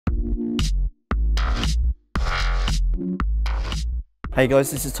Hey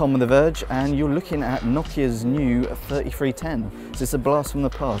guys, this is Tom with The Verge and you're looking at Nokia's new 3310. So it's a blast from the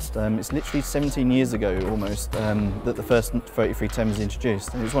past. It's literally 17 years ago almost that the first 3310 was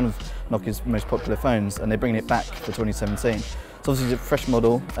introduced. And it was one of Nokia's most popular phones and they're bringing it back for 2017. So obviously it's a fresh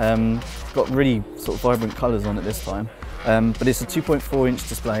model, got really sort of vibrant colours on it this time. But it's a 2.4-inch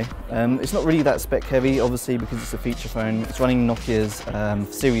display. It's not really that spec heavy, obviously, because it's a feature phone. It's running Nokia's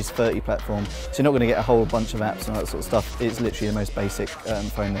Series 30 platform, so you're not going to get a whole bunch of apps and all that sort of stuff. It's literally the most basic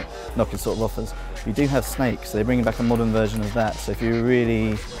phone that Nokia sort of offers. You do have Snake, so they're bringing back a modern version of that. So if you're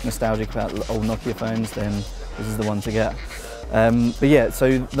really nostalgic about old Nokia phones, then this is the one to get. But yeah,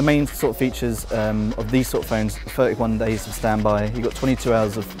 so the main sort of features of these sort of phones: 31 days of standby, you've got 22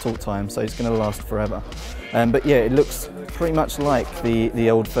 hours of talk time, so it's going to last forever. But yeah, it looks pretty much like the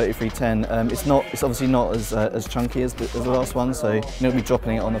old 3310. It's obviously not as chunky as the last one, so you're not going to be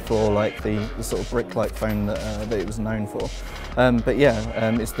dropping it on the floor like the sort of brick-like phone that it was known for. But yeah,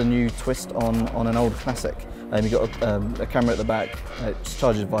 it's the new twist on an old classic. You've got a camera at the back, it just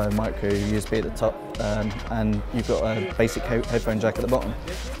charges via micro USB at the top, and you've got a basic headphone jack at the bottom.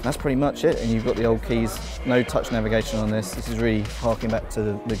 And that's pretty much it, and you've got the old keys, no touch navigation on this. This is really harking back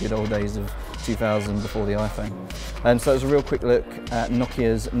to the good old days of 2000 before the iPhone. So it was a real quick look at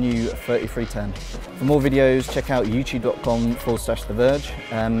Nokia's new 3310. For more videos, check out youtube.com/The Verge,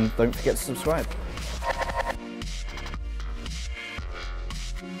 and don't forget to subscribe.